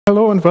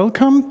Hello and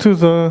welcome to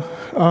the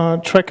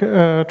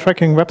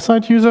Tracking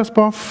Website Users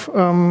BOF.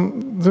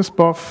 This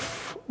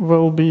BOF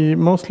will be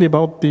mostly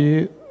about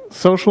the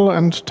social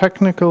and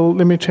technical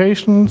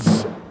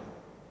limitations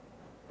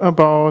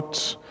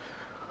about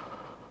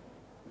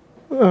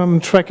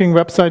tracking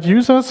website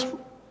users.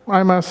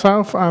 I'm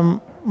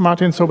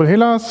Martin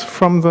Zobel-Helas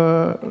from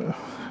the,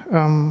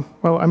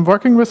 I'm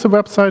working with the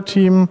website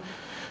team.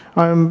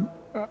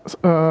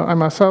 I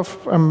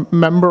myself am a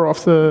member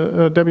of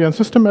the Debian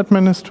System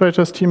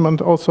Administrators team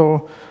and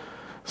also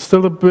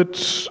still a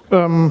bit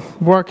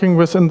working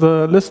within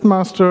the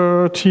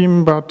Listmaster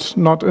team, but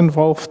not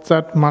involved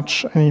that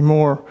much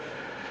anymore.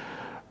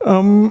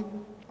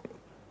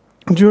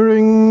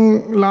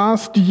 During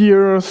last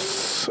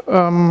year's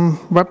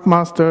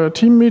webmaster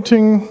team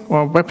meeting,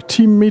 or web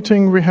team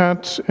meeting we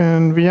had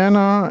in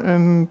Vienna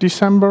in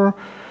December,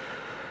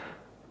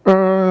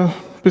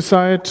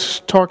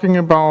 besides talking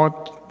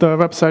about the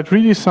website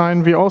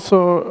redesign, we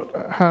also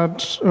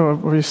had,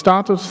 we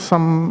started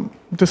some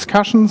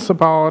discussions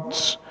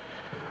about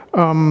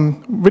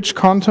which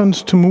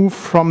content to move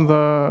from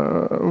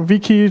the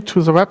wiki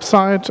to the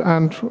website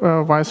and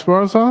vice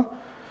versa.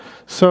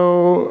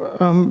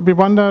 So we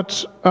wondered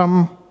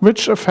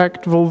which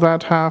effect will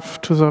that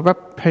have to the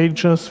web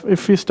pages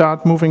if we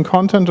start moving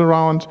content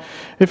around,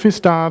 if we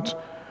start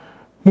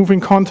moving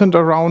content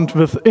around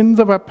within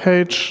the web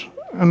page,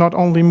 and not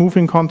only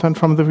moving content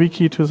from the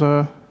wiki to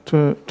the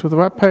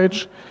web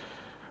page.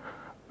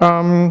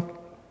 And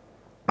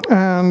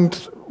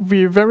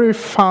we very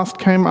fast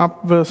came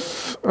up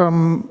with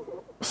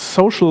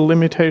social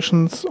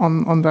limitations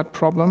on that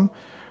problem.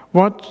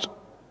 What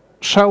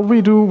shall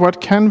we do?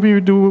 What can we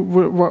do?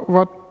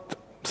 What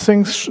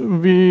things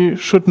we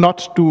should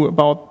not do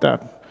about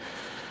that?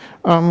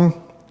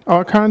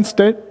 Our current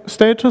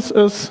status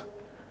is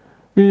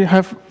we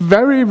have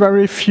very,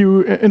 very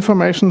few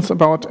informations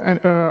about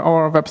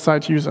our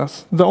website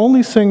users. The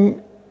only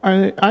thing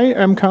I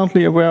am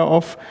currently aware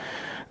of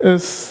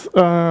is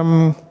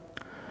the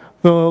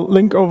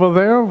link over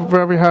there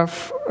where we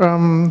have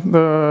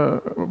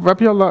the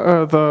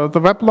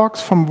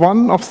weblogs from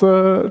one of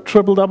the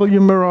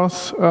www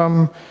mirrors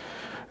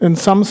in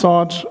some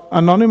sort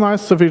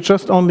anonymized, so we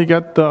just only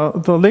get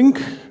the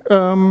link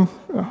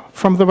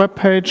from the web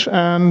page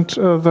and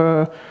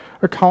the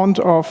account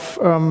of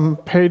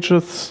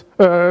pages,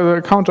 the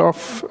account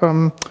of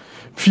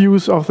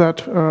views of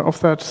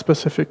that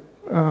specific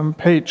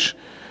page.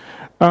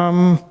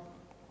 And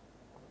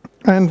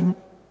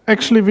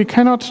actually, we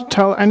cannot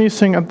tell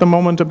anything at the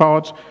moment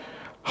about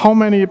how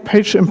many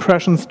page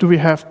impressions do we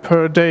have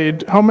per day.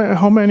 How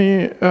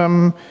many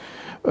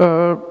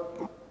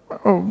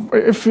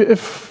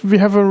if we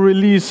have a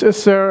release,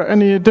 is there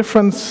any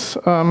difference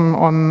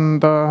on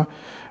the?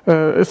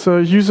 Is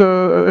a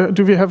user?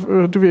 Do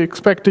we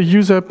expect a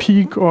user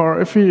peak, or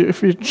if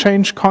we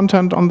change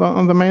content on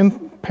the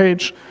main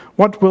page,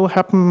 what will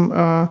happen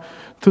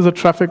to the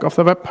traffic of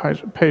the web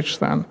page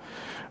then?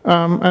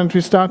 And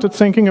we started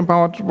thinking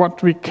about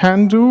what we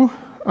can do.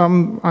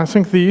 I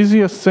think the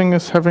easiest thing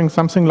is having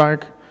something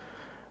like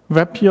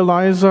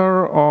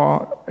Webualizer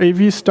or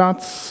AV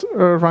stats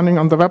running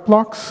on the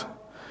weblogs.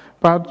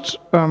 But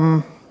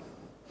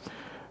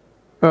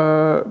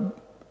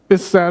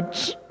is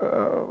that,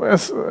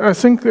 I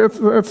think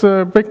it's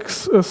a big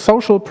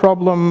social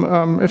problem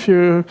if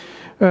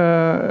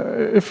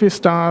we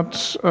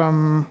start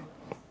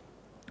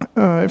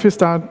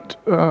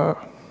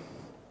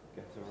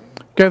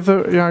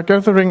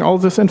gathering all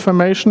this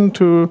information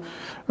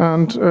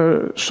and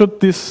should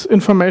this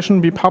information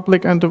be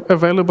public and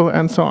available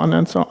and so on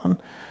and so on.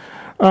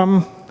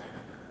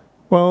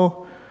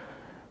 Well,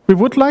 we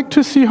would like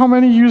to see how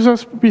many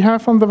users we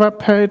have on the web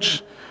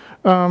page.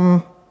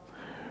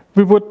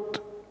 We would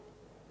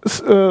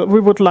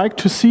like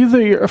to see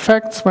the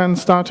effects when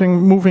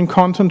starting moving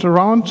content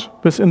around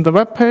within the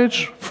web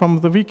page,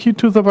 from the wiki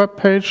to the web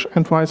page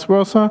and vice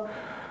versa.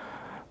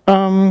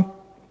 And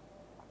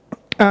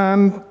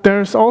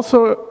there's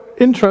also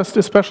interest,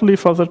 especially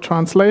for the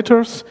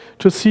translators,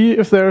 to see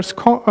if there's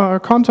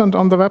content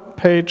on the web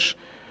page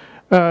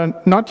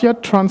not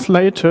yet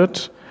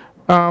translated.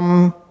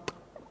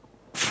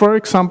 For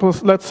example,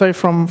 let's say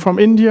from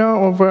India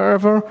or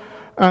wherever,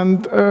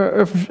 and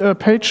a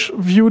page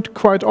viewed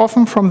quite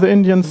often from the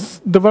Indian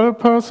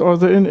developers or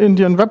the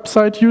Indian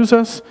website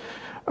users.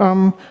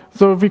 So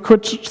we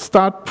could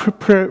start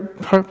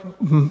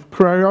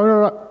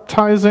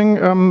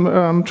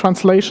prioritizing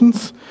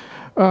translations.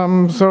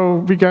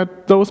 So we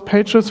get those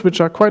pages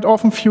which are quite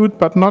often viewed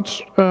but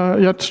not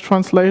yet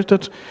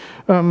translated,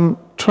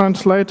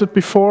 translated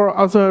before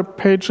other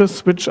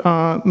pages which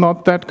are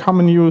not that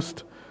common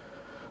used.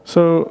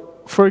 So,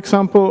 for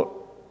example,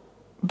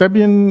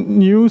 Debian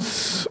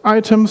news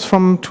items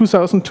from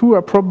 2002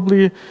 are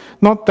probably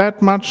not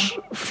that much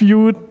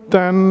viewed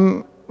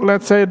than,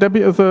 let's say, the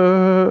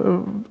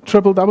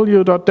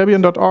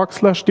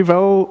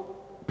www.debian.org/devel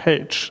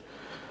page,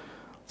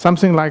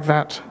 something like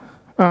that.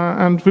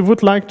 And we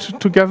would like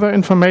to gather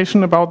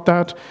information about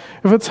that,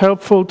 if it's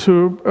helpful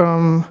to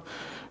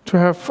to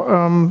have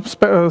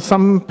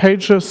some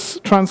pages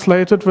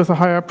translated with a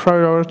higher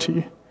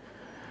priority.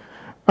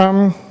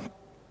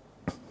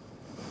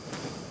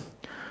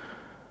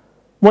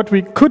 What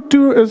we could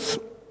do is,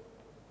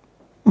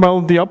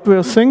 well, the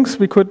obvious things.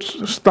 We could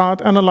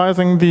start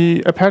analyzing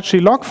the Apache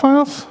log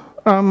files.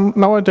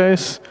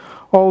 Nowadays,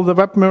 all the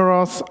web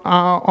mirrors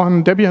are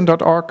on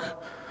Debian.org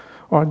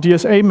or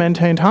DSA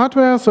maintained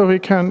hardware, so we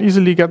can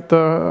easily get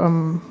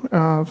the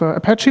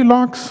Apache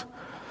logs.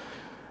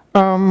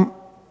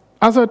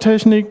 Other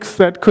techniques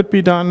that could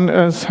be done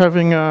is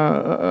having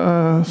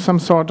some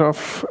sort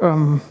of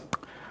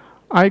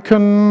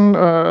icon,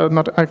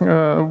 not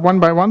icon,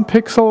 one-by-one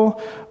pixel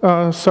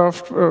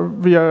served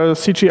via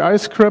CGI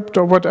script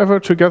or whatever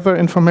to gather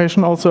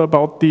information also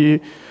about the,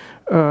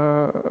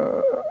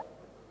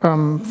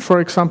 for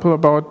example,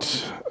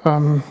 about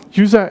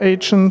user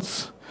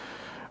agents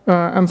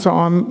and so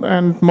on.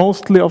 And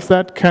mostly of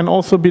that can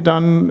also be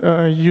done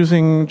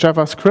using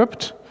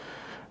JavaScript,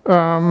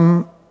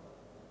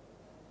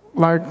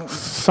 like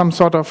some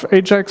sort of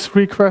AJAX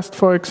request,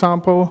 for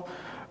example.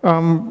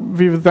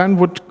 We then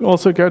would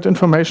also get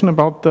information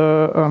about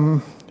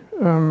the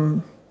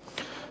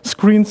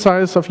screen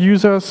size of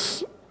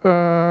users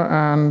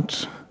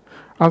and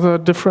other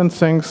different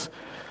things.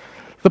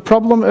 The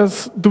problem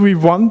is, do we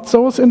want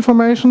those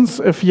informations?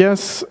 If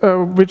yes,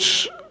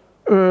 which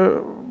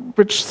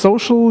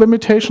social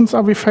limitations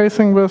are we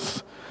facing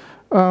with?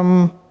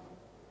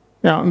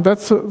 Yeah, and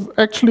that's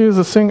actually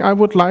the thing I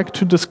would like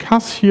to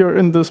discuss here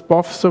in this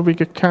BOF, so we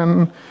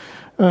can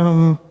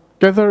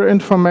gather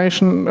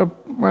information,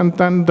 and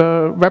then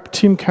the web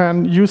team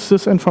can use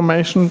this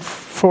information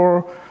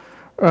for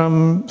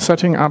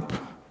setting up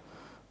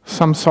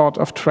some sort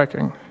of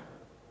tracking.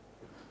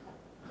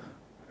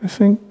 I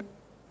think,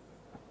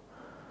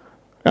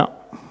 yeah.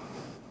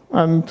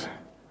 And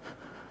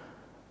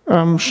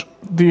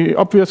the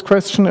obvious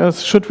question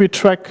is, should we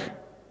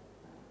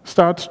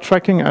start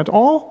tracking at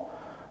all?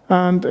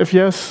 And if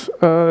yes,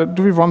 do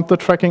we want the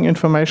tracking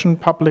information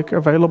public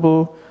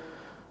available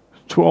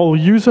to all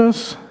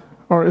users?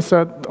 Or is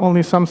that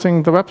only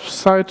something the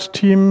website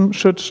team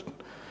should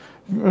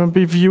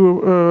be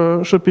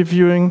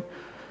viewing?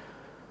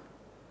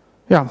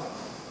 Yeah.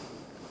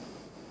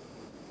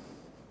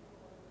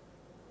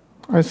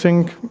 I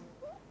think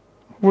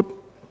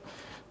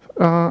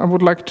I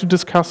would like to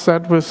discuss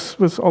that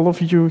with all of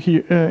you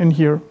here in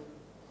here.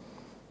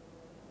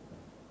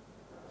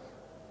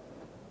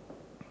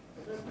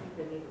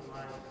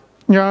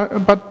 Yeah,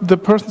 but the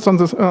persons on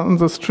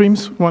the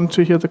streams want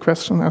to hear the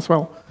question as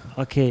well.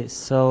 Okay,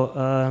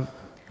 so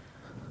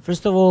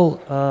first of all,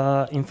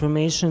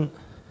 information.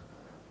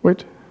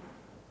 Wait.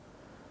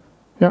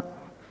 Yeah.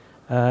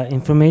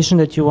 Information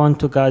that you want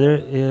to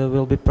gather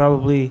will be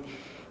probably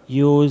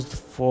used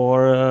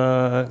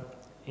for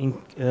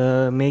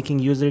making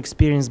user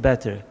experience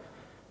better.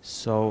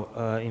 So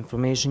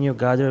information you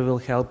gather will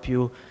help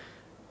you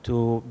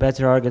to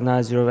better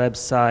organize your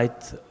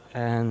website,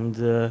 and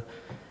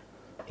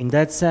in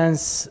that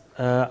sense,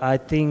 I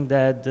think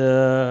that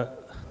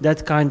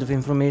that kind of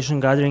information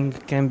gathering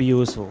can be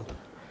useful.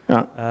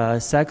 Yeah.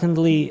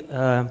 Secondly,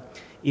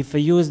 if I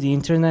use the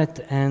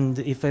internet and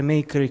if I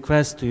make a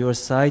request to your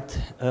site,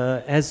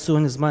 as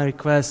soon as my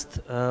request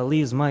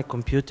leaves my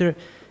computer,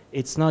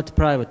 it's not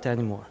private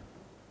anymore.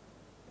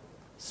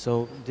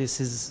 So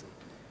this is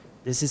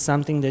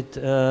something that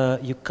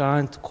you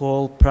can't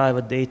call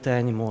private data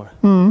anymore,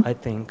 I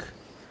think.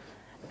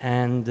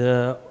 And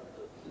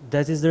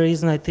that is the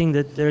reason I think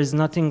that there is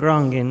nothing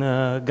wrong in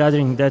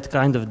gathering that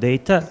kind of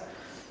data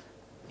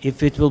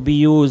if it will be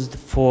used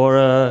for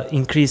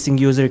increasing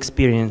user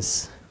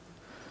experience.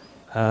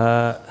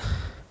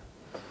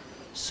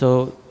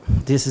 So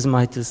this is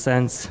my 2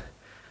 cents.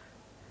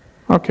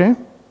 Okay.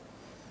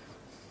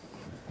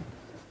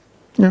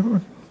 Yeah.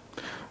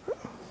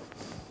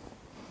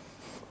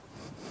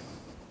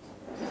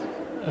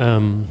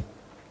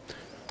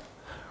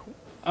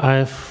 I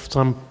have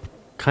some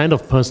kind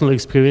of personal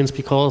experience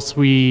because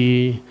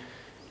we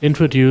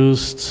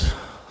introduced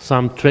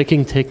some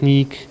tracking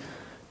technique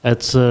at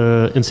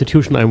the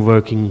institution I'm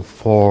working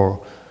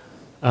for.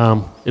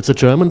 It's a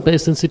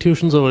German-based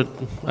institution, so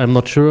I'm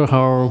not sure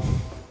how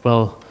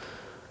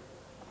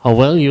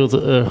valued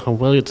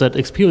that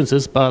experience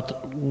is,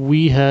 but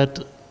we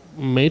had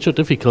major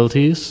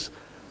difficulties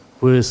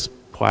with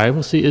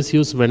privacy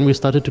issues when we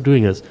started to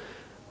doing this.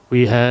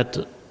 We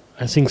had,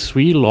 I think,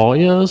 3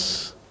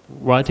 lawyers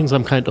writing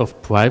some kind of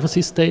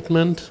privacy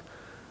statement,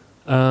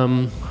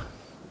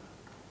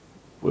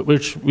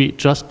 which we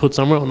just put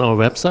somewhere on our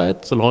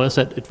website. The lawyer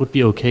said it would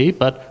be okay,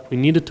 but we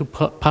needed to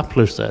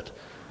publish that.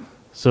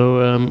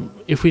 So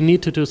if we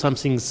need to do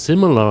something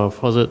similar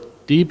for the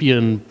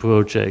Debian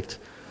project,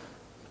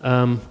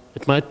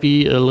 it might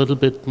be a little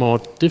bit more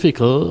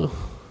difficult,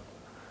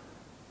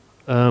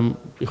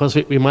 because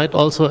we might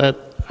also add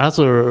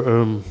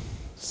other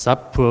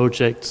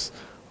sub-projects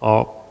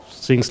or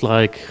things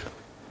like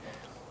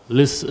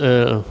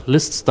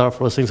list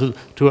stuff or things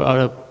to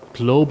our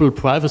global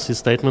privacy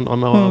statement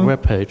on our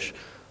webpage.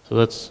 So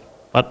that's,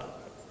 but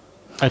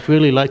I'd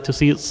really like to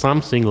see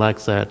something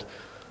like that.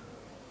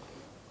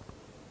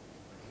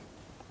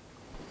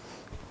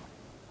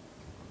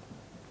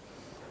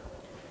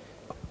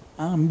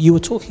 You were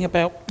talking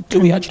about, do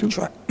we actually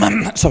track,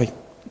 sorry,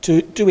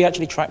 do we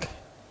actually track,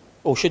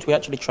 or should we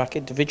actually track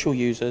individual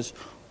users,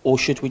 or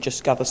should we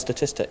just gather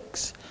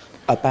statistics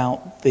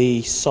about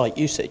the site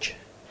usage?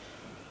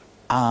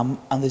 And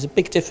there's a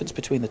big difference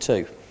between the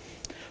two.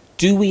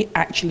 Do we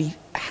actually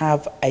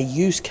have a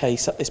use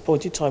case at this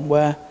point in time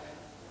where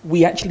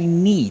we actually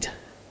need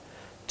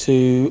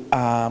to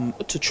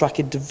track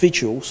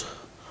individuals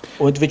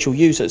or individual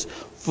users?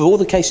 For all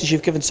the cases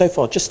you've given so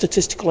far, just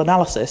statistical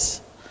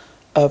analysis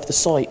of the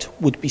site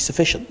would be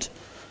sufficient.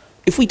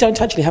 If we don't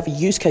actually have a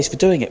use case for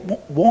doing it,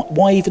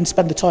 why even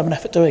spend the time and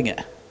effort doing it?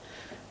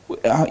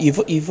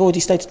 You've already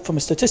stated from a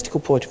statistical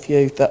point of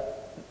view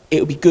that it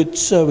would be good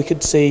so we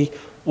could see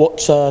what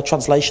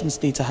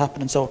translations need to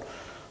happen and so on.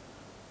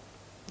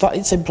 That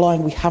is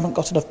implying we haven't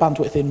got enough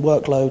bandwidth in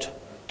workload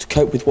to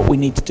cope with what we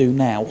need to do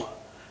now.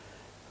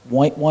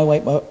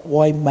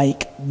 Why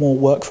make more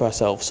work for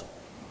ourselves?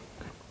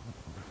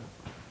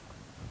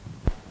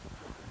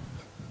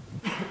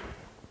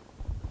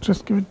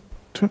 Just give it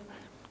to,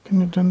 can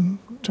you then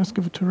just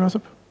give it to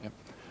Razip? Yeah.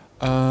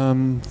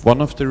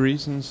 One of the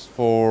reasons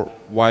for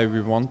why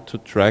we want to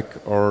track,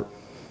 or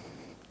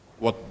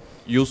what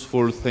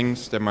useful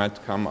things there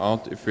might come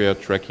out if we are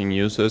tracking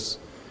users,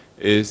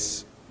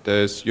 is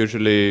there's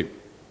usually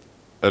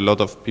a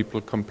lot of people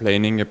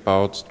complaining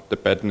about the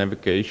bad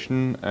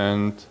navigation,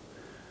 and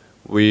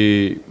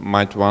we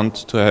might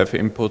want to have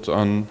input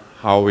on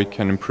how we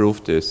can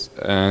improve this.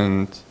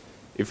 And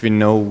if we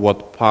know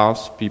what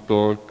paths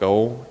people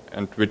go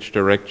and which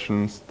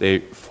directions they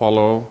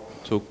follow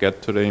to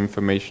get to the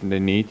information they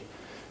need,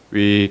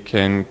 we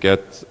can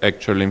get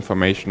actual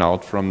information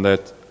out from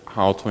that,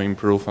 how to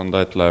improve on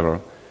that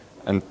level.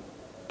 And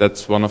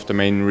that's one of the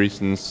main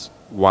reasons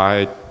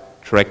why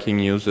tracking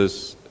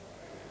users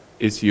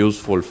is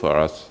useful for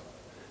us,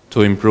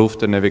 to improve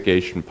the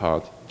navigation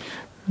part.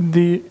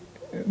 The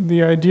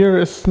idea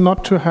is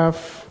not to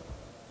have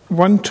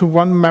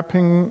one-to-one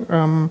mapping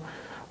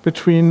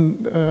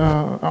between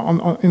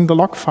in the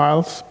log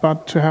files,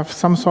 but to have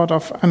some sort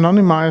of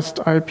anonymized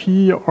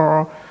IP,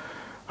 or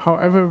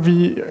however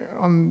we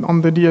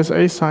on the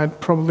DSA side,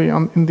 probably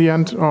in the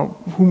end, or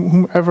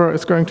whomever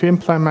is going to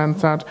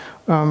implement that,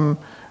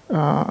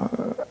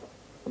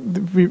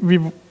 we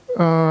will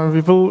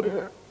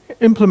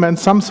implement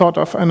some sort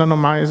of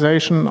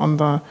anonymization on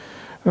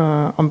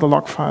the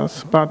log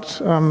files.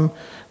 But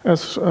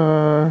as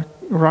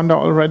Randa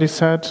already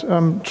said,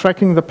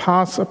 tracking the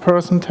paths a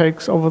person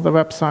takes over the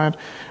website,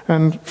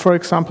 and for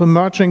example,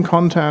 merging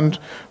content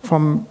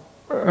from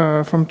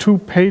 2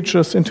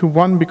 pages into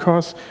one,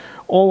 because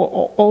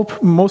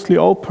mostly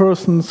all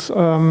persons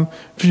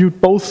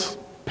viewed both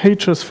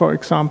pages, for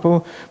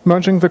example.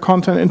 Merging the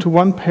content into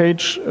one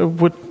page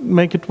would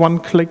make it one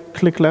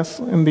click less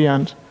in the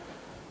end.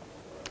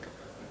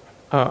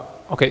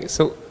 Okay,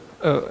 so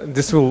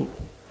this will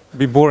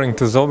be boring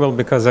to Zobel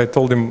because I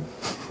told him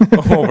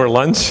over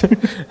lunch.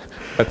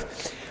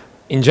 But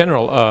in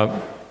general,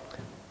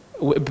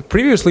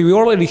 previously we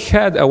already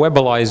had a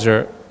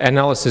Webalizer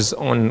analysis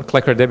on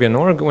Klecker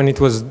Debian.org when it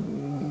was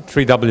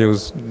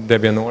 3W's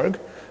Debian.org.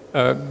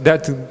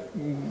 That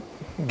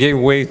gave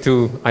way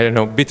to, I don't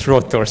know,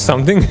 Bitrot or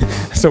something,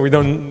 so we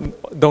don't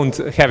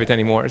have it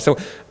anymore. So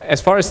as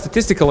far as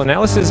statistical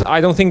analysis, I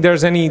don't think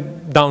there's any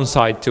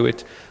downside to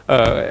it.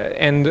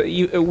 And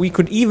we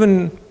could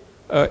even,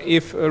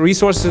 if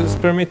resources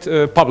permit,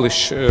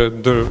 publish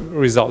the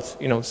results.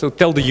 So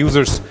tell the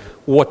users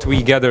what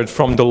we gathered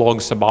from the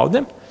logs about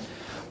them.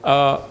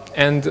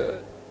 And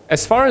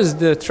as far as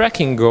the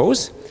tracking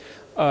goes,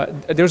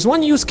 there's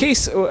one use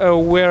case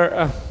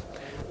where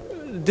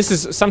this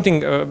is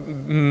something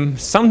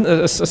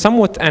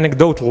somewhat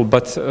anecdotal,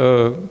 but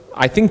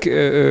I think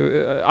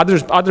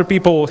other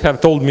people have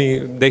told me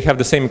they have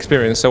the same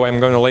experience, so I'm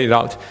going to lay it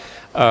out.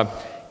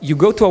 You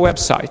go to a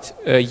website,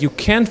 you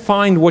can't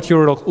find what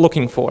you're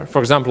looking for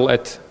example,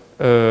 at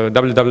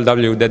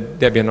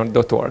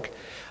www.debian.org.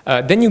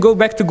 Then you go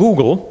back to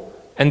Google,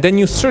 and then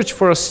you search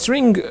for a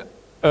string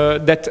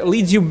that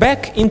leads you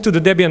back into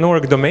the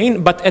Debian.org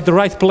domain, but at the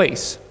right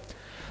place.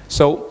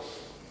 So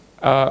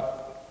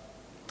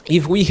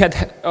if we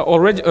had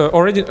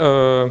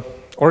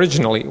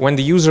originally, when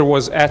the user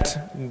was at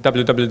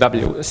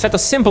www, set a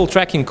simple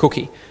tracking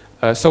cookie,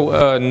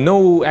 so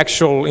no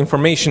actual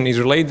information is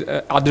relayed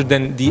other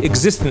than the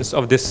existence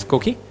of this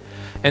cookie.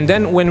 And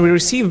then when we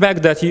receive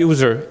back that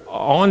user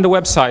on the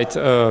website,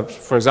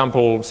 for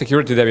example,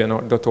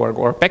 securitydebian.org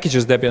or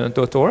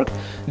packagesdebian.org,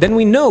 then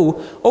we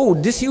know, oh,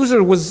 this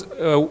user was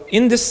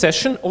in this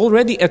session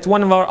already at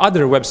one of our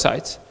other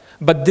websites,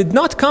 but did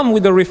not come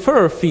with a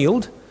refer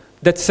field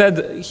that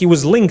said he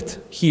was linked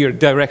here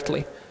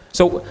directly.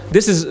 So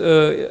this is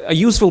a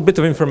useful bit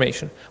of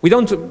information. We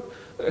don't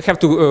have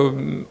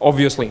to,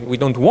 obviously, we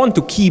don't want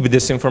to keep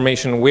this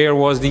information, where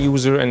was the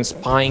user and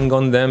spying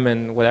on them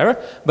and whatever,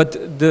 but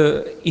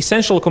the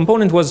essential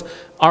component was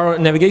our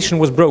navigation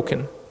was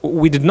broken.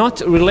 we did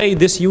not relay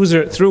this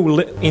user through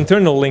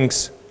internal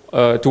links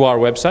to our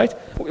website,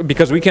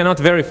 because we cannot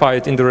verify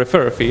it in the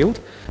refer field,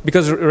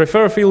 because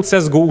refer field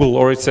says Google,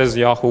 or it says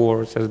Yahoo,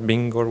 or it says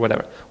Bing, or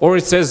whatever, or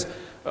it says,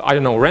 I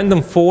don't know,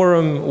 random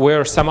forum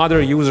where some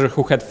other user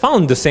who had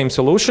found the same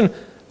solution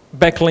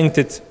backlinked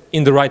it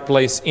in the right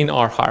place in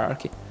our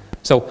hierarchy.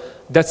 So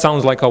that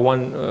sounds like a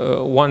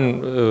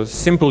one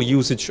simple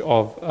usage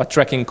of a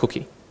tracking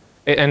cookie,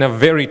 and a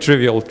very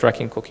trivial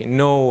tracking cookie.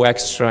 No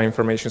extra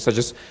information such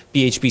as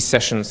PHP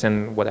sessions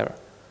and whatever.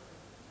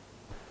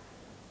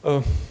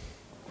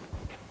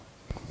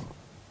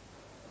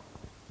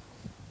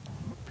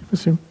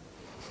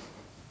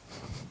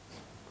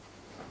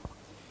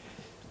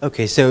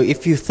 Okay, so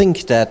if you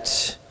think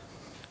that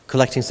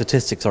collecting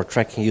statistics or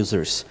tracking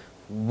users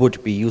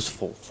would be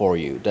useful for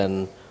you,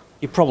 then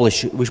we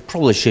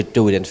probably should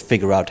do it and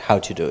figure out how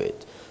to do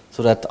it.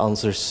 So that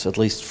answers, at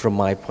least from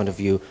my point of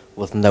view,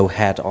 with no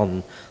head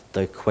on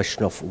the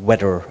question of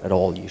whether at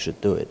all you should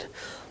do it.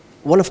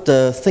 One of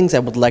the things I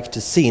would like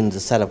to see in the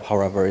setup,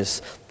 however,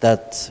 is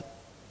that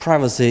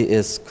privacy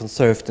is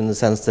conserved in the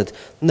sense that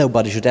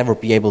nobody should ever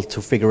be able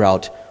to figure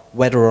out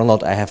whether or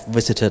not I have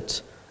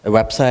visited a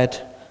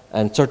website,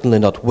 and certainly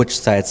not which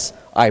sites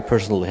I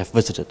personally have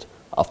visited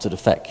after the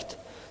fact.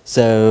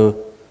 So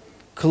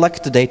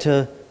collect the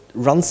data,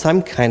 run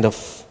some kind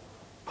of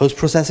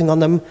post-processing on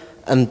them,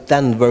 and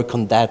then work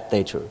on that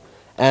data.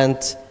 And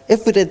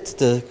if we did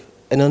the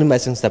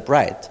anonymizing step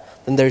right,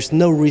 then there's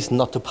no reason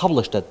not to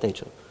publish that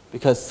data,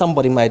 because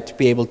somebody might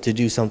be able to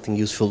do something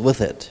useful with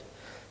it.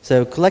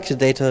 So collect the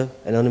data,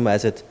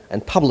 anonymize it,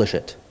 and publish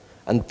it,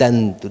 and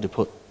then do the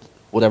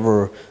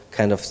whatever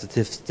kind of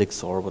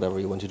statistics or whatever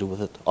you want to do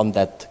with it on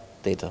that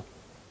data.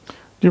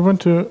 Do you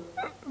want to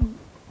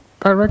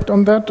direct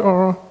on that,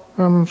 or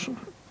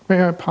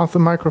may I pass the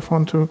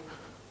microphone to?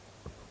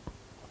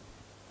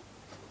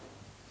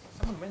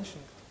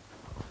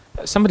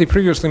 Somebody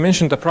previously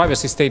mentioned a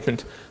privacy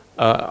statement.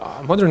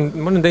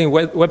 Modern day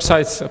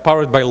websites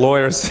powered by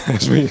lawyers,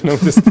 as we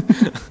noticed.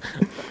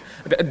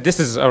 This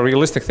is a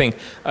realistic thing.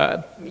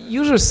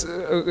 Users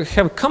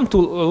have come to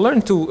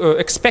learn to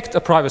expect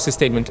a privacy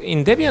statement.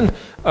 In Debian,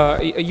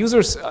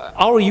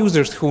 our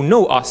users who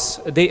know us,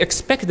 they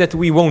expect that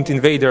we won't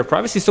invade their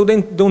privacy, so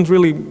they don't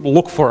really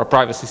look for a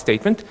privacy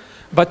statement.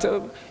 But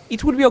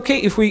it would be okay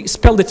if we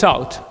spelled it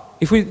out.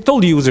 If we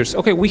told users,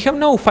 okay, we have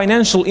no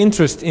financial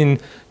interest in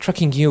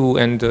tracking you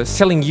and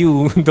selling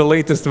you the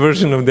latest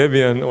version of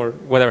Debian or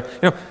whatever,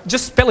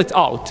 just spell it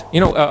out.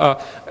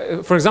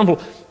 For example,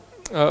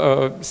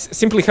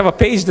 simply have a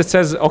page that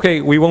says,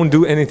 okay, we won't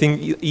do anything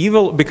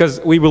evil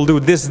because we will do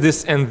this,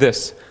 this, and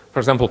this. For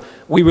example,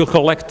 we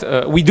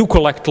do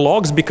collect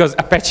logs because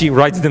Apache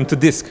writes them to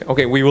disk.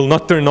 Okay, we will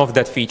not turn off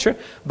that feature,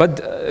 but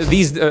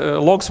these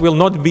logs will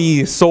not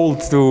be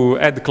sold to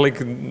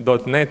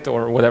adclick.net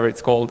or whatever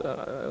it's called,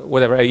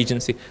 whatever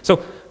agency.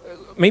 So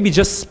maybe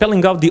just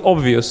spelling out the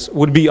obvious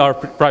would be our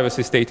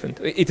privacy statement.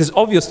 It is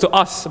obvious to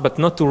us, but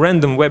not to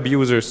random web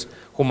users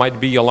who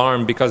might be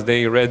alarmed because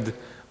they read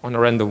on a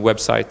random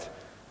website.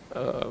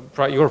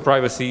 Your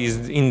privacy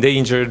is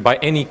endangered by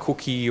any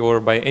cookie or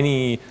by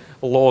any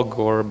log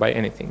or by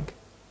anything.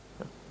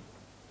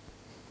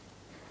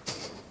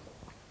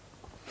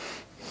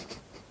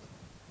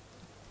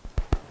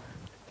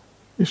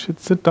 You should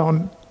sit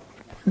down.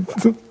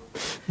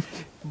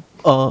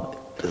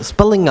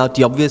 Spelling out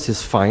the obvious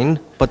is fine,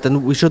 but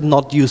then we should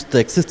not use the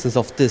existence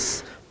of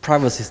this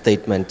privacy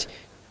statement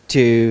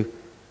to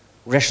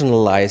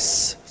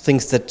rationalize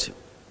things that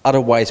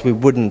otherwise we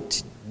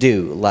wouldn't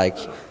do.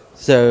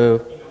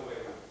 So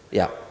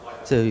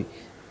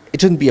it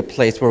shouldn't be a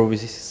place where we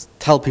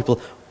tell people,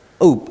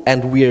 oh,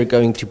 and we are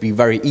going to be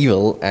very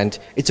evil, and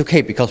it's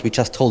okay because we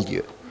just told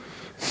you.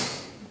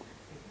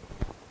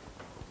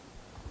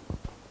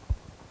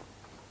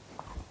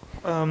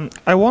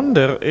 I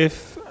wonder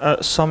if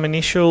some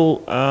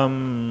initial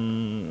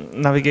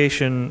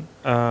navigation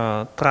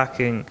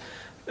tracking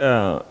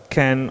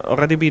can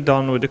already be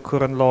done with the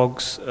current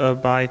logs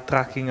by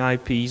tracking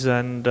IPs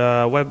and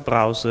web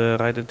browser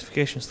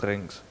identification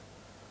strings.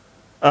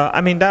 I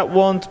mean, that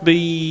won't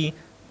be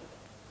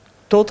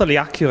totally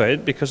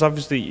accurate because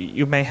obviously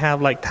you may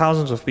have like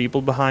thousands of people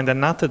behind a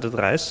NAT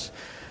address,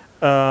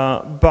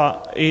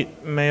 but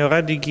it may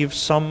already give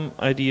some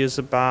ideas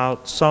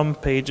about some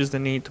pages that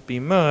need to be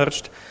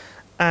merged,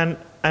 and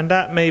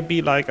that may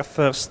be like a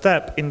first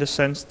step in the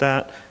sense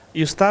that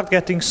you start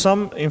getting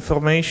some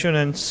information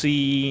and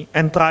see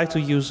and try to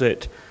use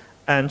it,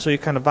 and so you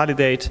kind of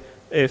validate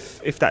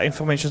if that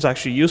information is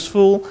actually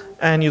useful,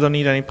 and you don't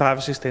need any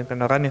privacy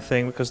statement or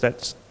anything because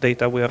that's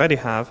data we already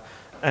have.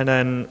 And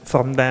then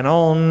from then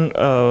on,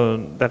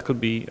 that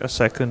could be a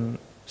second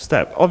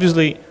step.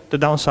 Obviously, the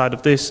downside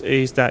of this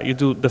is that you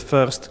do the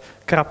first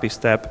crappy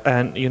step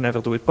and you never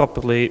do it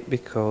properly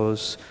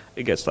because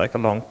it gets like a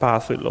long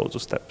path with loads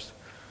of steps.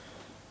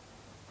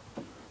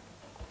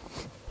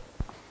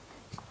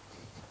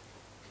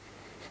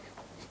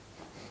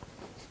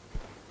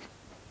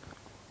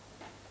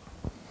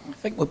 I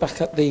think we're back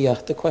at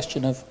the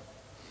question of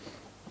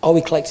are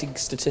we collecting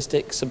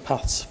statistics and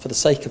paths for the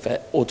sake of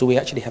it, or do we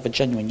actually have a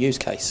genuine use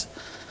case?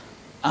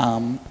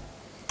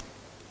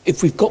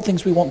 If we've got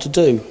things we want to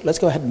do, let's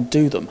go ahead and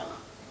do them.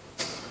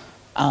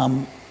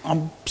 I'm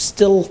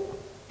still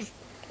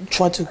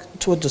trying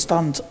to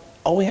understand,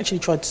 are we actually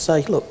trying to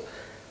say, look,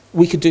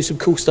 we could do some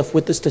cool stuff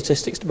with the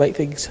statistics to make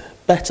things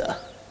better?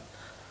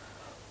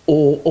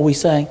 Or are we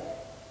saying,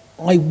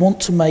 I want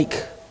to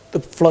make the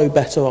flow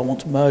better, I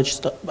want to merge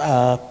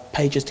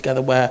pages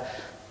together where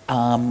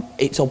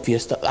it's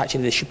obvious that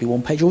actually there should be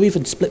one page, or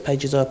even split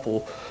pages up,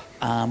 or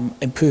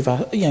improve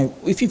our,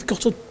 if you've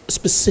got a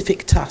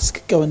specific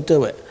task, go and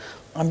do it.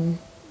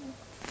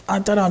 I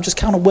don't know, I'm just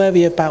kind of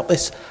wary about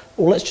this,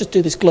 or let's just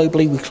do this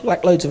globally, we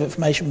collect loads of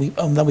information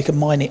and then we can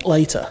mine it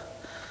later.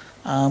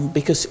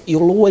 Because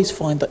you'll always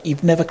find that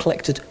you've never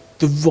collected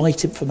the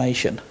right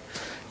information.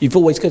 You've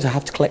always got to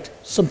have to collect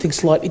something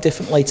slightly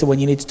different later when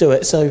you need to do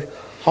it, so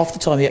half the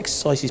time the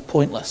exercise is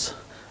pointless.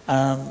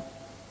 I'm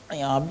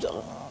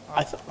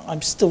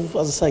still,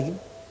 as I say,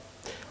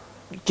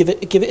 give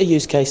it a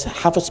use case,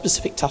 have a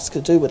specific task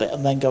to do with it,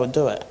 and then go and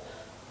do it.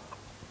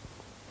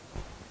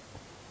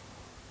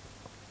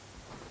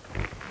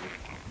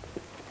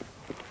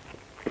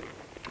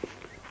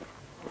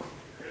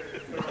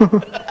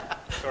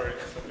 Sorry.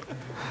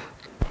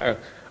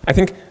 I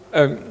think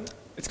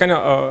it's kind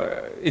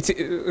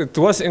of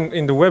to us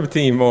in the web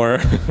team, or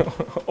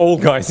all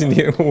guys in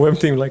the web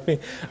team like me,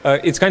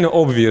 it's kind of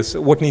obvious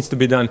what needs to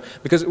be done,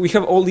 because we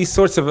have all these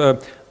sorts of a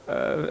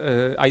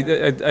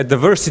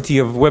diversity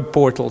of web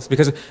portals.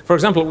 Because, for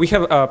example, we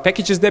have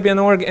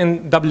packages.debian.org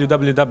and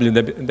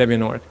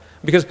www.debian.org,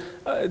 because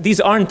these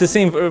aren't the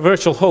same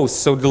virtual hosts,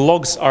 so the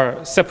logs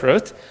are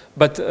separate.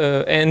 But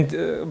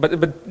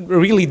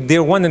really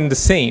they're one and the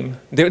same.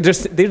 They're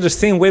the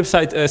same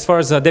website as far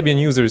as a Debian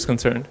user is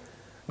concerned.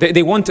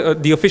 They want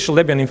the official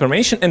Debian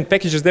information, and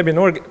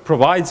packages.debian.org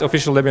provides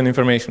official Debian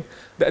information.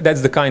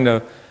 That's the kind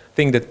of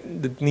thing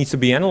that needs to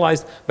be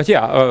analyzed. But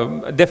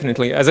yeah,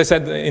 definitely. As I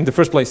said in the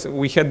first place,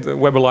 we had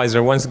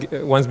Webalizer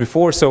once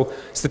before, so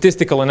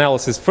statistical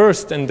analysis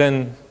first, and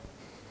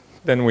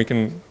then we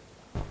can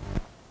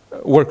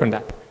work on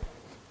that.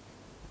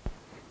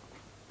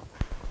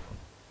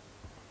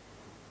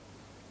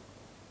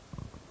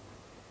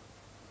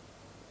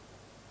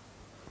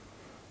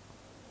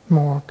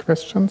 More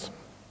questions?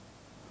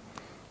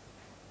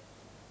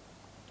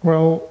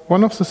 Well,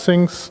 one of the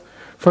things,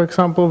 for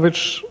example,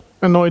 which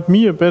annoyed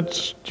me a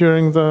bit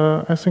during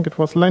the, I think it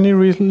was Lenny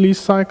release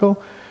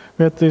cycle,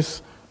 we had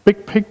this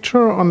big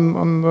picture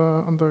on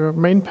the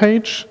main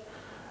page,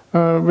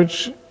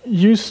 which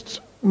used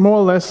more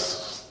or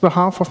less the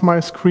half of my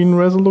screen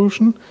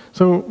resolution.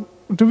 So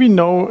do we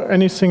know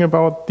anything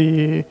about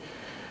the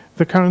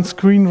current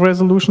screen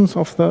resolutions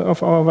of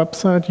our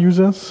website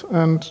users,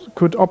 and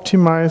could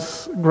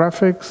optimize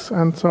graphics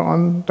and so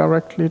on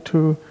directly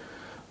to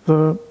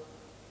the,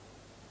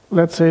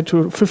 let's say,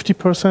 to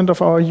 50%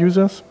 of our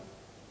users?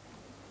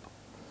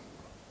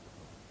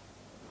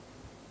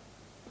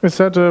 Is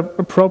that an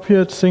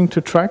appropriate thing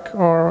to track,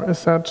 or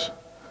is that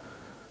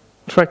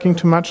tracking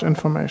too much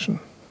information?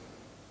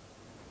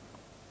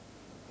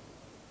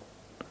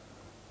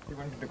 You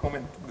wanted to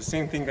comment the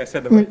same thing I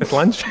said about at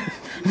lunch?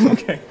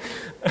 Okay.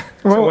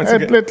 Well, so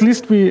at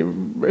least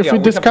if we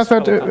discuss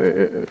it,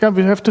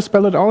 we have to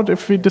spell it out.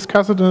 If we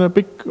discuss it in a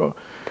big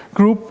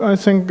group, I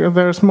think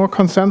there's more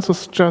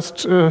consensus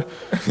just on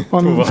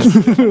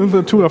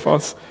the two of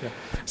us. Yeah.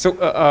 So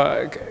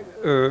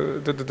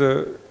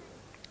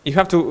you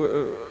have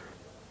to,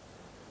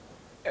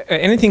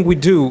 anything we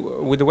do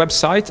with the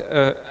website,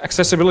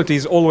 accessibility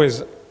is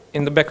always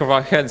in the back of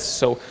our heads.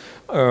 So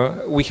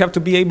we have to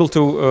be able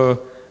to,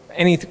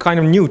 any kind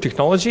of new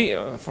technology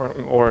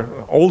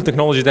or old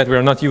technology that we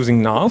are not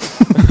using now,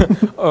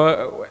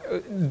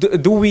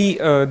 do we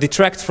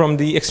detract from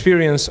the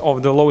experience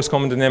of the lowest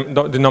common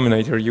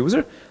denominator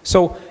user?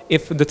 So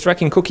if the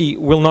tracking cookie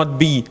will not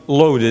be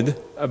loaded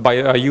by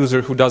a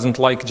user who doesn't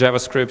like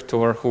JavaScript,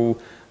 or who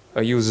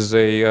uses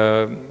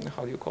a,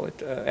 how do you call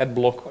it, ad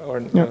block,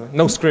 or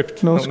no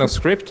script, no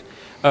script.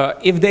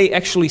 If they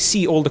actually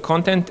see all the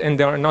content and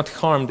they are not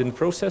harmed in the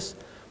process,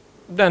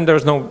 then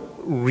there's no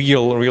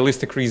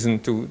realistic reason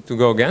to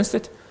go against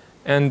it.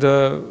 And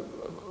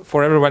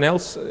for everyone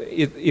else,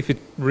 if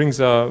it brings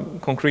a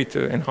concrete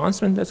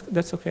enhancement,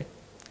 that's okay.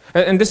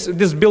 And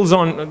this builds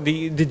on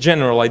the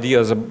general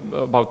ideas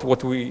about what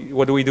do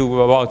we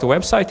do about the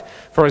website.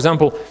 For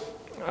example,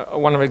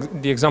 one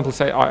of the examples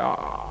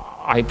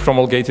I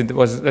promulgated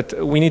was that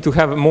we need to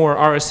have more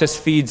RSS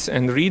feeds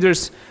and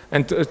readers,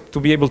 and to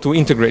be able to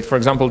integrate. For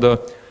example, the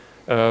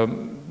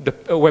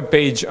web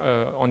page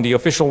on the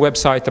official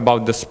website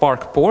about the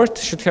Spark port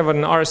should have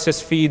an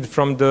RSS feed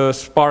from the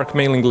Spark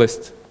mailing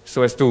list,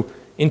 so as to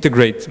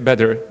integrate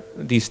better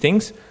these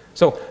things.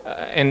 So,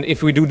 and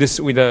if we do this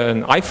with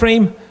an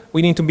iframe,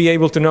 we need to be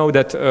able to know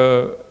that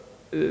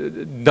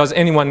does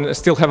anyone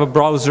still have a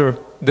browser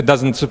that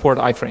doesn't support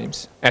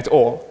iframes at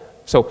all?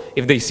 So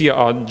if they see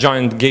a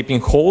giant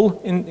gaping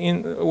hole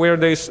in where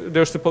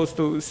they're supposed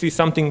to see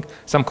some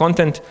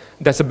content,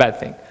 that's a bad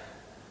thing.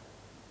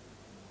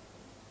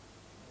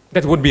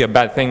 that would be a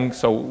bad thing,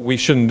 so we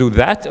shouldn't do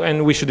that,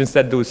 and we should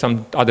instead do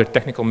some other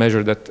technical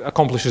measure that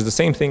accomplishes the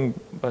same thing,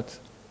 but...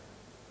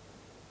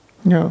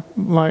 Yeah,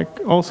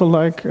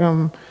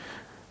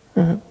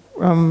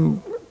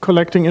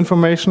 collecting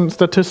information,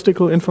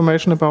 statistical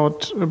information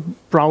about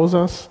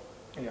browsers.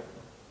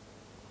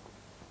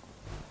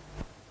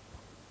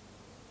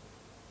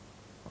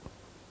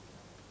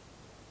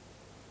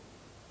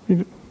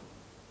 Yeah.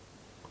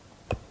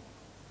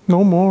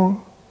 No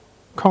more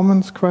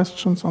comments,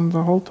 questions on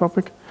the whole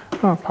topic?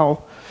 Ah,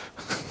 Paul.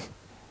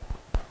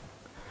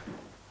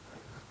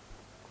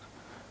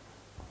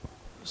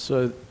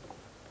 So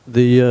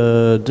the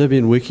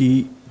Debian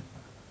Wiki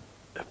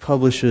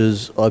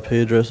publishes IP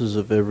addresses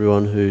of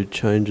everyone who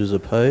changes a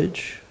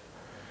page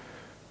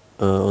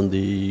on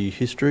the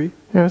history.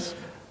 Yes.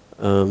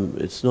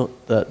 It's not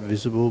that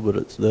visible, but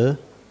it's there.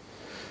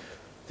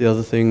 The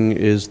other thing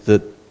is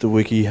that the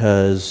wiki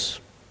has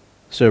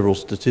several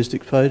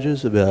statistics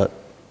pages about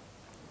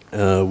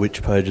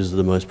which pages are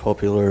the most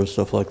popular and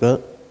stuff like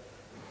that,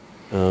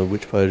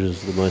 which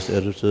pages are the most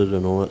edited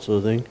and all that sort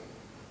of thing.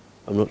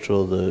 I'm not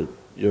sure the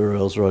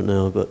URLs right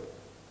now, but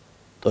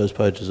those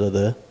pages are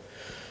there.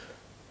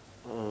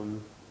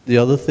 The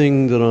other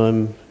thing that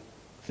I'm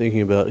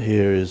thinking about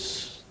here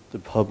is the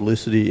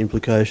publicity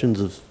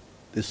implications of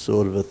this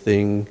sort of a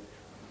thing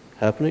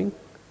happening.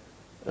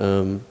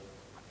 I'm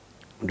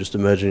just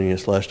imagining a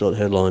Slashdot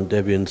headline,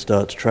 Debian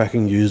starts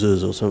tracking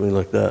users or something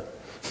like that.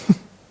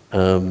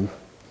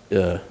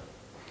 Yeah.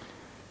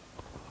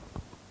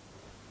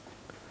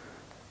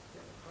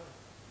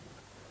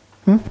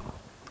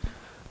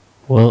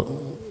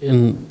 Well,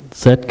 in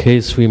that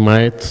case, we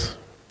might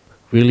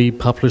really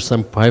publish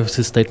some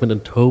privacy statement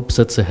and hope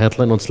that the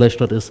headline on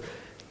Slashdot is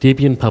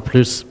Debian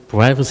publishes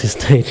privacy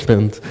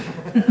statement.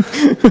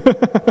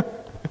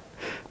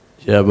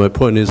 Yeah, my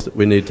point is that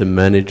we need to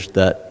manage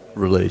that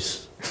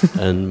release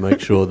and make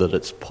sure that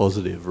it's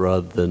positive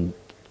rather than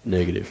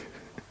negative.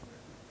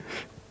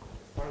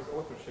 As far as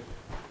authorship,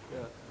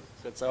 yeah,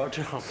 that's our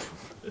job.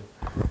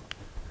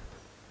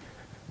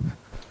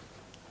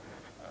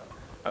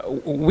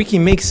 Wiki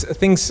makes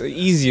things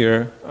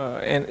easier,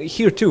 and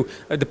here too,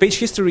 the page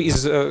history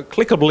is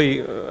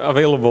clickably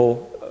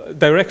available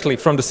directly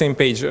from the same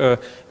page.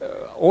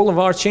 All of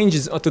our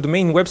changes to the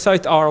main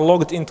website are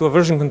logged into a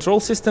version control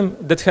system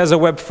that has a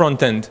web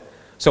front end.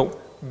 So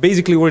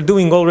basically we're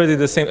doing already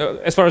the same,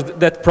 as far as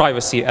that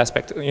privacy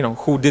aspect, you know,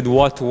 who did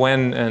what,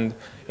 when, and,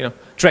 you know,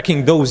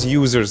 tracking those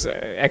users,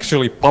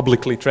 actually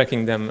publicly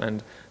tracking them,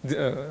 and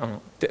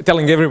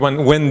telling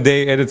everyone when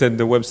they edited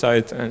the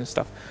website and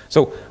stuff.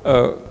 So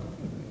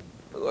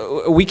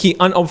Wiki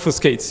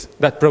unobfuscates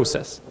that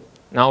process.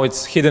 Now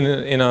it's hidden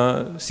in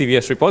a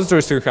CVS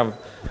repository, so you have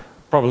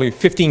probably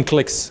 15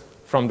 clicks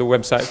from the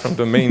website, from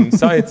the main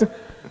site,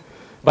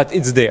 but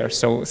it's there.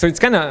 So it's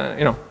kind of,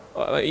 you know,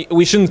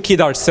 we shouldn't kid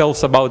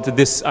ourselves about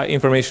this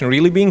information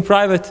really being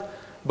private,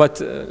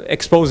 but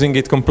exposing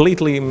it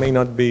completely may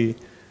not be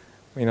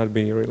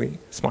really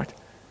smart.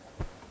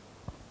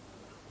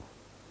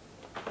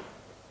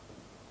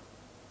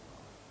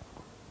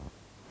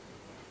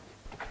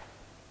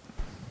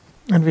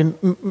 And we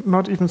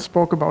not even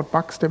spoke about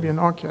bugs,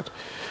 Debian.org yet.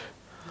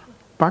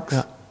 Bugs?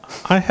 Yeah.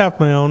 I have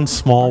my own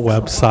small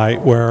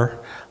website where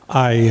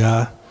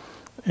I,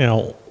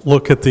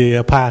 look at the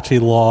Apache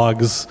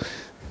logs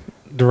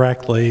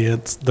directly.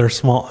 They're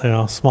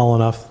small, small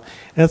enough.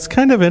 And it's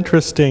kind of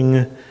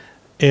interesting.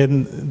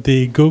 In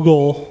the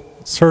Google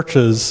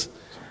searches,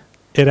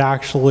 it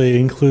actually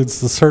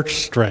includes the search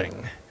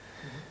string,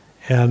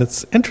 and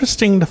it's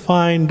interesting to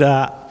find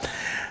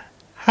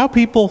how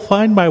people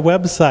find my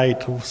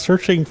website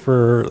searching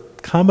for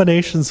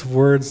combinations of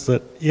words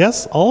that,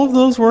 yes, all of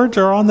those words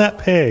are on that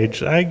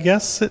page. I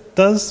guess it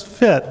does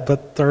fit,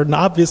 but they're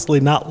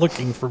obviously not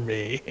looking for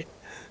me.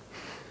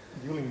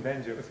 Dueling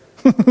banjos.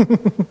 Does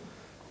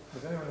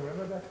anyone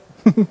remember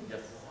that?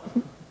 Yes.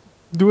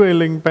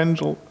 Dueling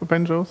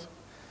banjos?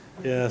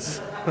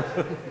 Yes.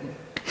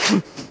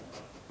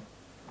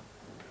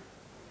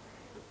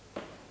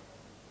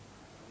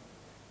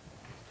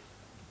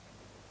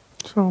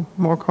 So,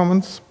 more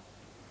comments?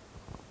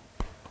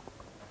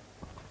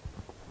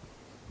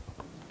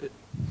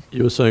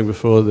 You were saying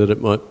before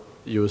that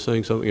you were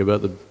saying something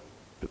about the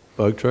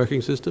bug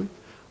tracking system.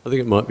 I think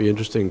it might be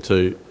interesting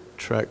to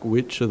track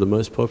which are the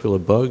most popular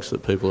bugs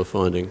that people are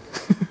finding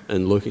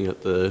and looking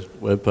at the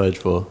web page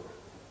for.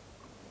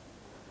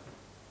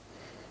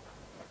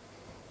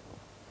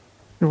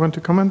 You want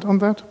to comment on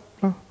that?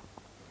 No?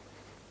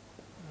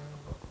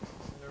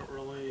 Not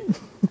really.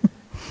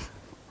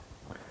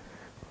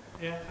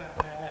 Yeah,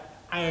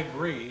 I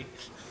agree.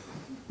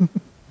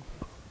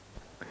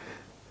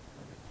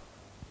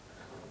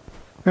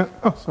 Yeah.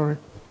 Oh, sorry.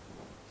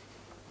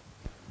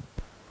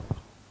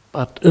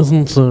 But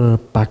isn't the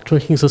bug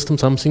tracking system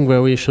something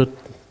where we should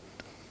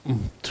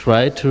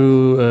try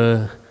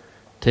to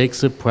take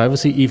the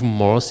privacy even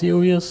more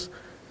serious?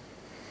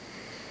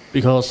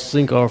 Because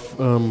think of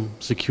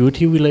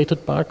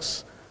security-related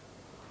bugs.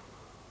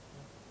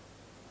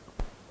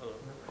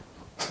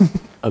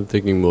 I'm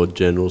thinking more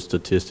general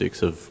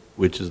statistics of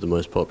which is the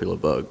most popular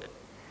bug,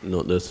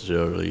 not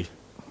necessarily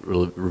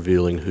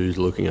revealing who's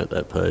looking at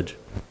that page.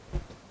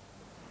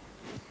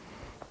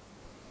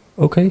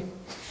 Okay.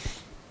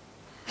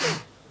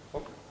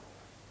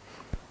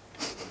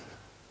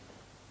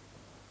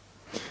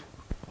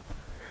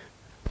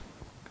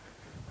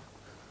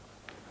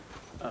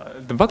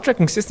 The bug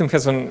tracking system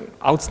has an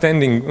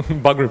outstanding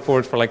bug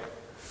report for like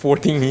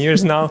 14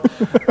 years now.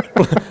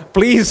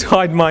 Please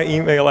hide my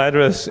email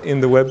address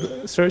in the web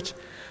search,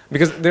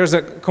 because there's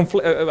a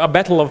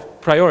battle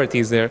of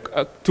priorities there,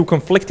 two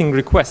conflicting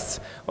requests.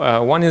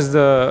 One is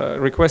the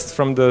request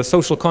from the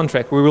social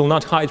contract: we will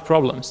not hide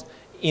problems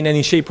in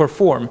any shape or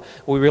form.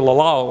 We will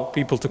allow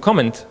people to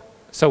comment,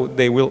 so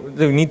they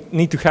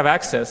need to have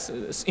access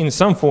in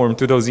some form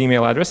to those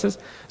email addresses.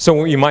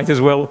 So you might as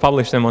well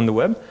publish them on the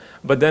web.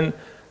 But then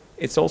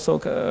it's also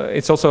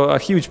a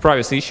huge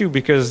privacy issue,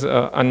 because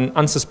an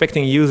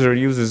unsuspecting user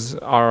uses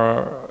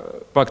our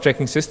bug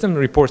tracking system,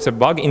 reports a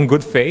bug in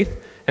good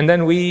faith, and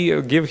then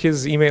we give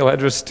his email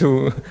address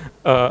to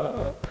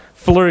a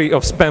flurry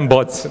of spam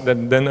bots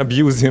that then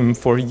abuse him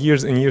for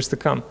years and years to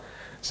come.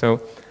 So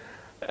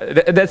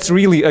that's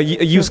really a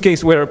use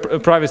case where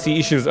privacy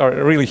issues are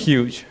really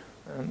huge,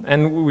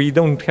 and we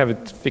don't have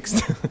it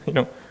fixed.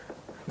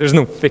 There's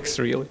no fix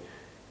really.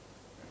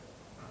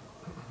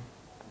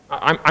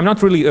 I'm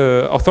not really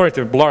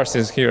authoritative. Lars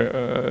is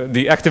here,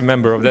 the active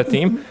member of that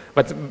team.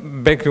 But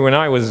back when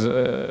I was,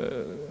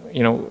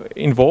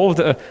 involved,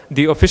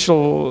 the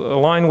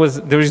official line was,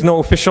 there is no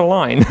official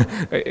line.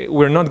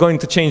 We're not going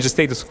to change the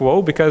status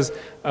quo, because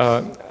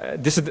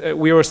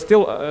we were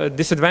still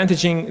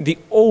disadvantaging the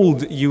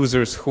old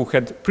users who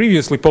had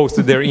previously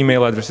posted their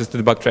email addresses to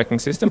the bug tracking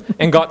system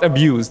and got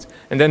abused.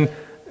 And then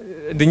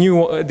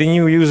the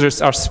new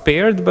users are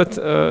spared, but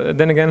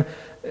then again,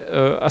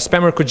 a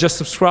spammer could just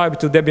subscribe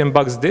to Debian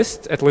bugs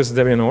dist at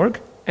listdebian.org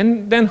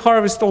and then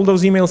harvest all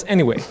those emails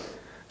anyway.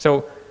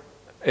 So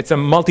it's a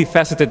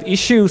multifaceted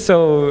issue,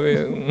 so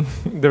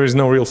there is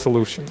no real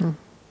solution.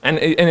 And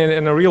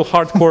a real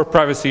hardcore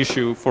privacy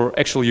issue for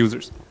actual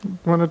users.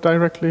 Want to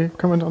directly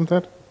comment on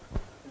that?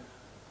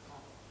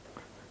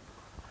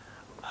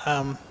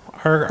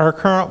 Our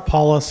current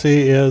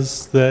policy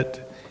is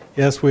that,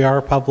 yes, we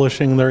are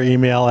publishing their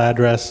email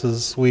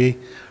addresses. We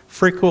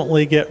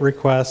frequently get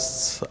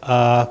requests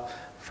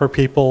for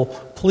people,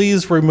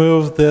 please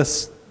remove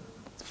this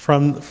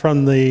from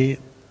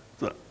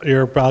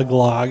your bug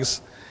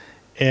logs.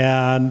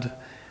 And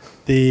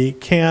the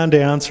canned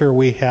answer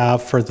we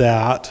have for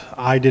that,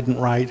 I didn't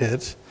write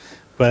it,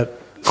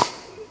 but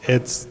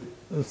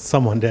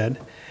someone did,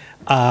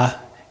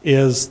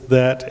 is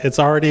that it's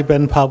already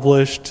been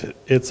published,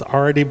 it's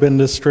already been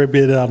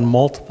distributed on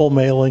multiple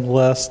mailing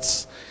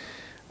lists.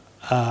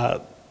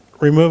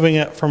 Removing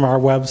it from our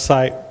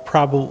website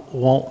probably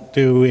won't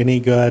do any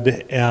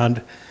good,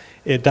 and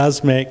it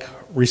does make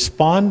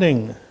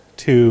responding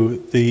to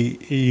the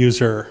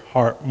user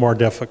more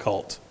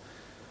difficult.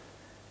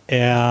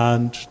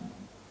 And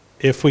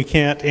if we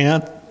can't,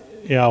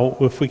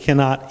 if we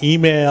cannot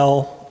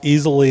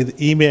easily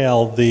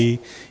email the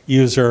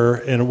user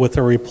and with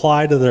a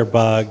reply to their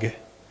bug,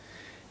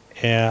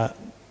 and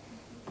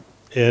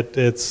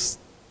it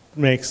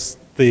makes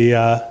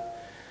the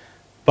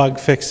bug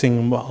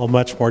fixing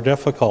much more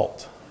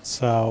difficult.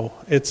 So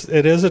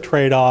it is a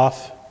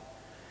trade-off,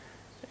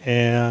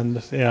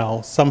 and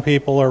some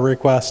people are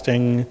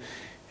requesting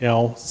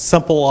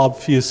simple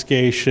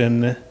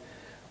obfuscation,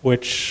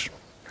 which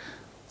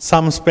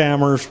some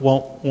spammers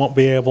won't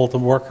be able to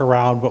work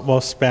around, but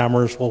most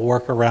spammers will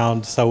work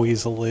around so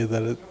easily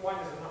that it. Why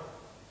is it not?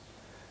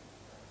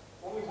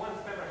 Only one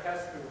spammer has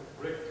to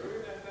break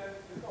through it, and then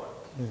it's gone.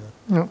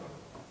 Yeah.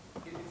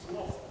 It's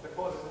lost. The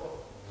cause is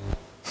lost.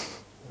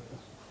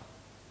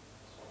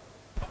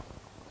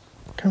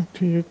 Come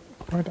to you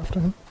right after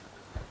him.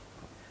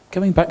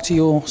 Going back to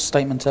your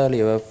statement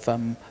earlier of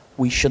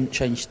we shouldn't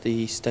change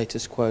the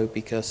status quo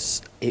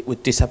because it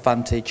would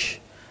disadvantage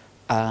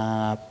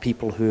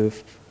people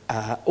who've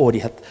already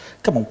had.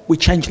 Come on, we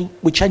change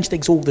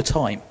things all the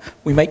time.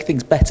 We make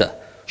things better.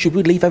 Should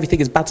we leave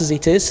everything as bad as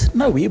it is?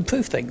 No, we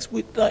improve things.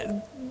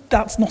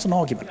 That's not an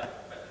argument. Yeah,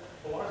 but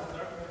Lars'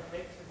 argument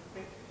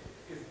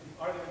is the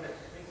argument that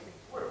makes things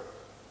worse.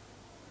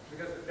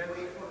 Because then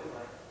we put it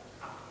like,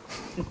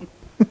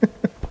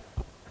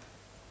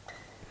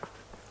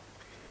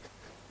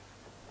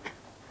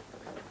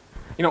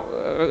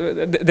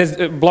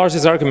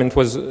 Lars' argument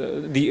was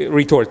the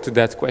retort to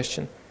that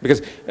question.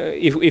 Because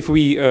if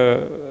we,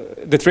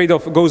 the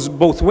trade-off goes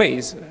both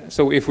ways.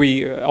 So if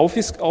we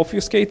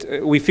obfuscate,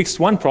 we fix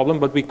one problem,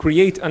 but we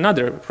create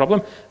another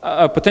problem,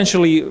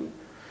 potentially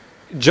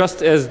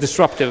just as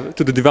disruptive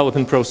to the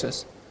development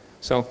process.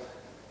 So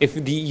if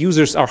the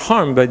users are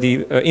harmed by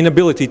the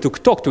inability to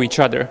talk to each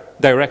other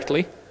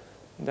directly,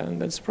 then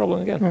that's a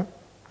problem again. Yeah.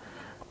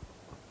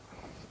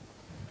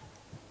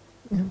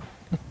 Yeah.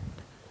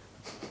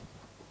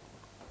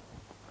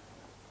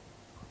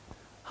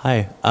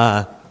 Hi.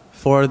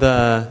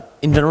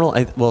 In general,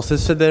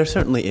 so there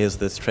certainly is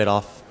this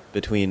trade-off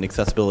between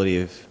accessibility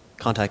of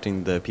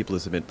contacting the people who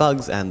submit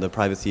bugs and the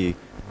privacy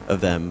of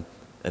them,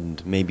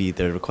 and maybe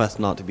their request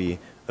not to be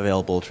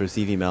available to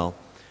receive email.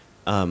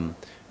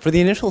 For the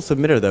initial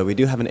submitter, though, we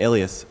do have an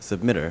alias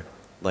submitter,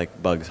 like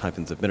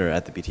bugs-submitter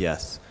at the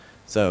BTS.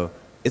 So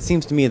it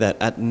seems to me that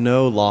at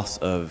no loss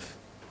of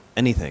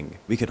anything,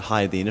 we could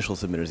hide the initial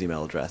submitter's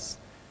email address.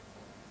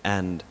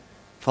 And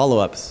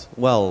follow-ups,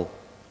 well,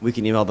 we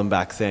can email them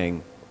back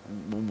saying,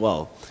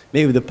 well,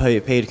 maybe the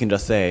page can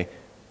just say,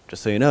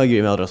 just so you know, your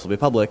email address will be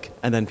public,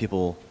 and then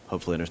people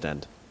hopefully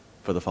understand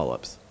for the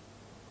follow-ups.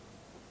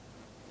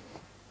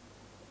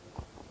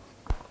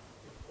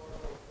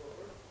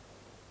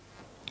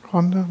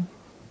 Rhonda?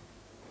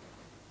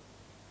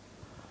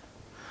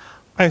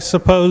 I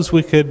suppose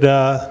we could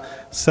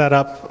set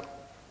up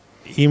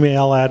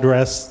email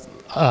address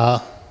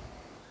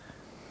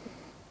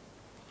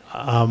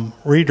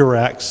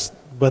redirects,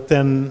 but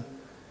then,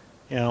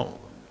 you know,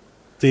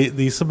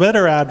 the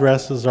submitter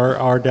addresses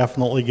are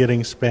definitely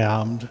getting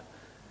spammed.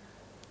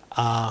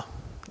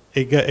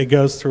 It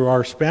goes through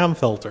our spam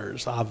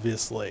filters,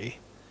 obviously.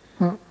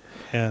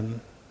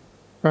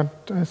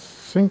 But I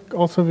think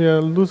also we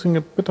are losing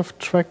a bit of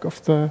track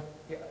of the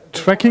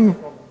tracking.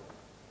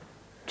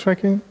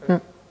 Tracking? Yeah.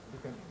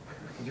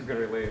 You can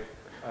relay it.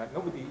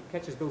 Nobody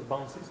catches those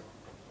bounces.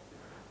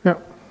 Yeah.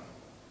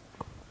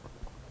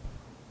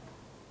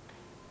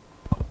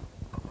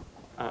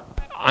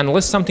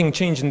 Unless something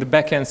changed in the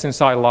backend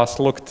since I last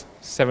looked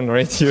 7 or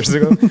 8 years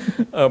ago,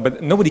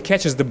 but nobody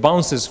catches the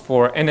bounces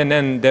for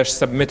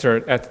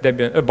NNN-submitter at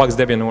Bugs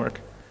Debian.org.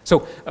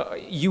 So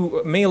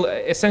you mail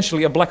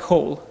essentially a black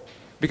hole,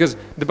 because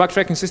the bug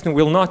tracking system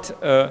will not,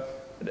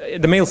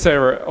 the mail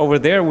server over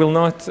there will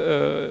not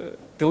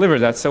deliver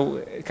that. So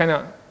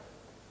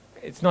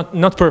it's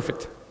not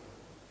perfect.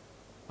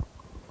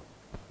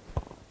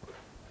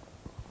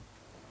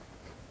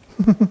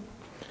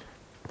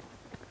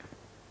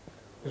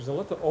 There's a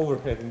lot of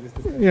overhead in this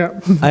discussion. Yeah.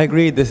 I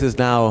agree this is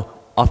now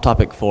off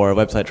topic for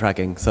website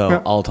tracking, so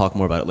yeah. I'll talk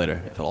more about it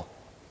later, if at all.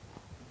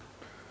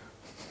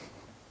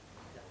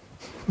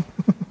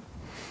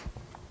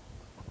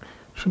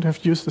 Should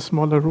have used a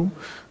smaller room.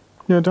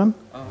 You're done?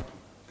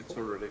 It's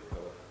already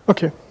covered.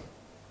 Okay.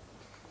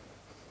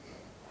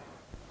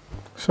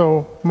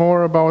 So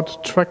more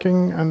about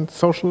tracking and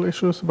social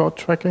issues about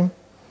tracking?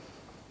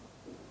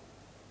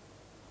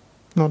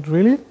 Not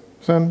really?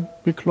 Then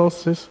we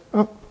close this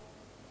up.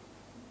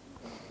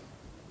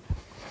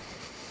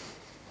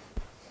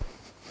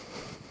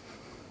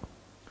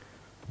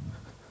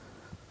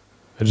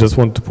 I just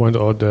want to point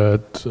out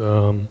that,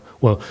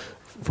 well,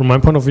 from my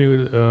point of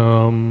view,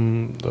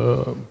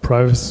 the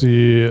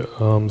privacy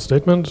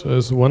statement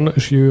is one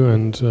issue,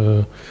 and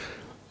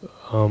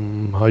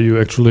how you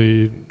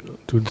actually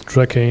do the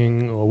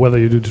tracking, or whether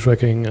you do the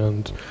tracking,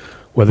 and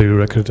whether you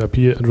record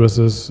IP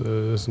addresses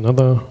is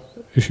another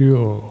issue,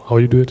 or how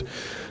you do it.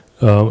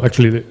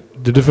 Actually,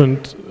 the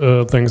different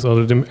things are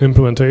the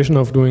implementation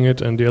of doing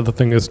it, and the other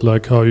thing is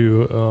like how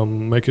you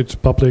make it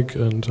public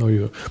and how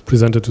you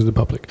present it to the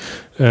public.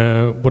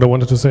 What I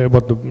wanted to say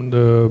about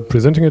the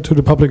presenting it to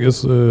the public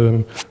is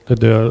that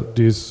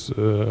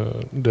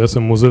there's a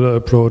Mozilla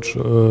approach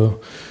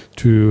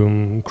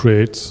to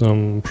create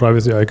some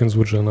privacy icons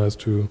which are nice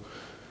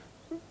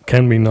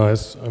can be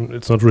nice.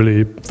 It's not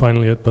really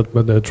final yet,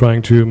 but they're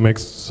trying to make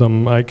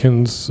some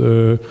icons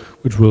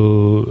which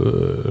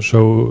will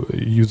show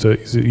user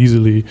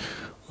easily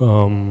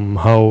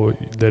how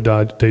their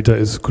data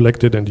is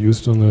collected and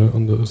used on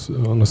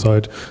the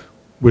site,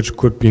 which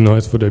could be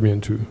nice for Debian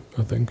too.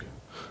 I think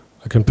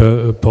I can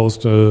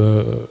post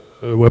a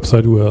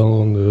website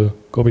URL on the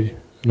Gobi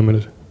in a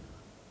minute.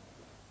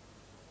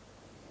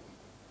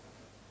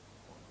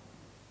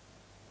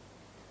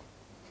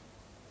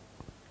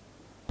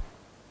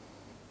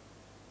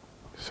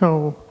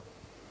 So,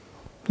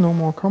 no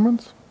more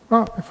comments?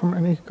 From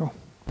any, go.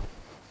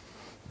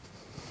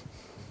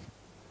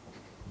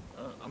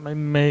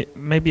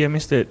 Maybe I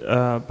missed it,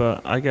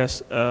 but I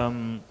guess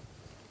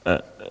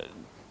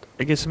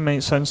it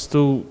makes sense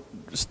to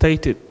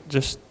state it.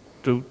 Just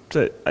to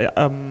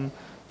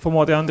from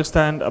what I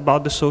understand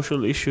about the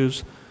social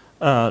issues,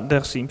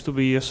 there seems to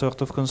be a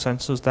sort of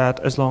consensus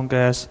that as long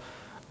as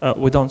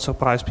we don't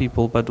surprise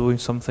people by doing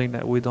something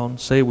that we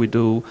don't say we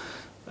do,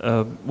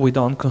 we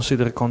don't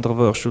consider it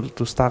controversial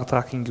to start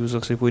tracking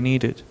users if we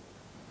need it.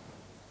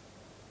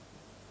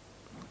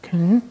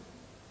 Okay.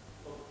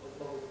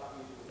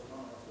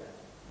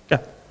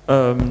 Yeah,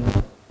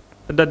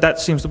 that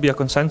seems to be a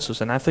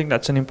consensus, and I think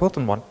that's an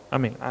important one. I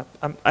mean, I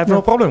have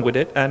no problem with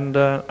it, and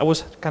I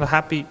was kind of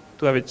happy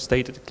to have it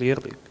stated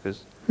clearly,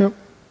 because. Yep.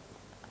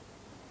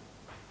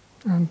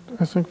 And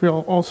I think we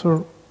are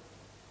also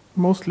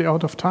mostly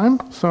out of time,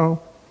 so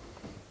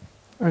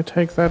I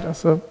take that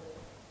as a.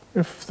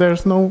 If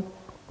there's no,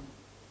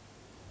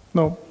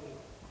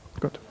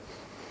 good.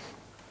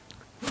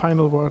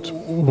 Final word.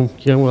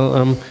 Yeah,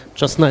 well,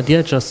 just an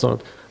idea, just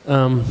thought.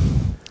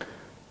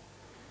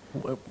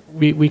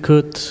 We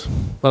could,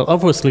 well,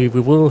 obviously we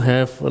will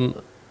have a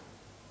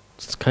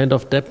kind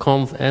of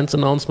DebConf ends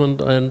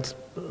announcement, and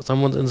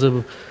someone in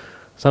the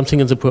something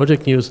in the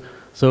project news.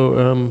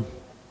 So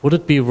would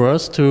it be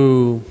worth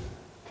to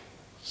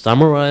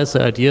summarize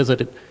the idea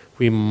that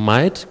we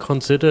might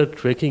consider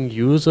tracking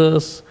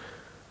users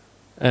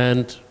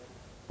and,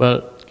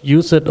 well,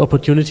 use that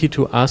opportunity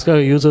to ask our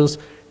users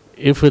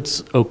if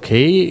it's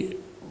okay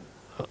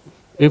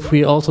if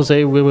we also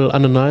say we will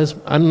anonymize,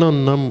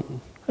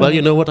 well,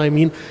 you know what I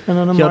mean,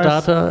 your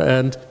data,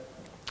 and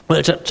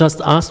well,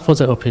 just ask for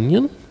their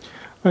opinion?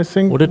 I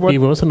think would it be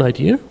worth an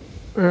idea?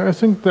 I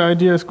think the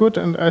idea is good,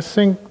 and I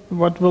think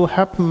what will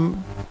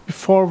happen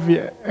before we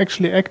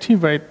actually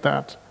activate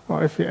that,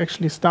 or if we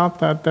actually start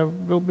that, there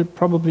will be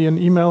probably an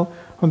email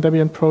on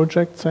Debian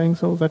project saying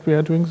so, that we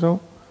are doing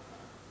so.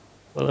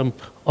 Well,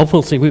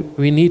 obviously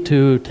we need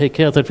to take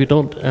care that we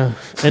don't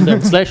end on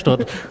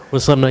Slashdot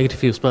with some negative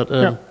views, but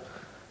yeah.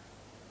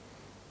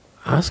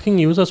 Asking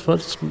users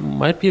first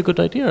might be a good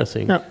idea, I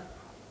think. Yeah.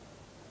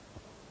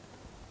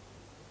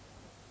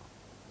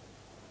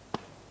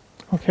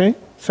 Okay,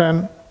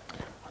 then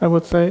I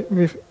would say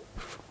we've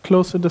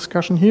closed the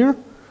discussion here,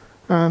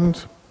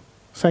 and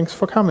thanks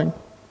for coming.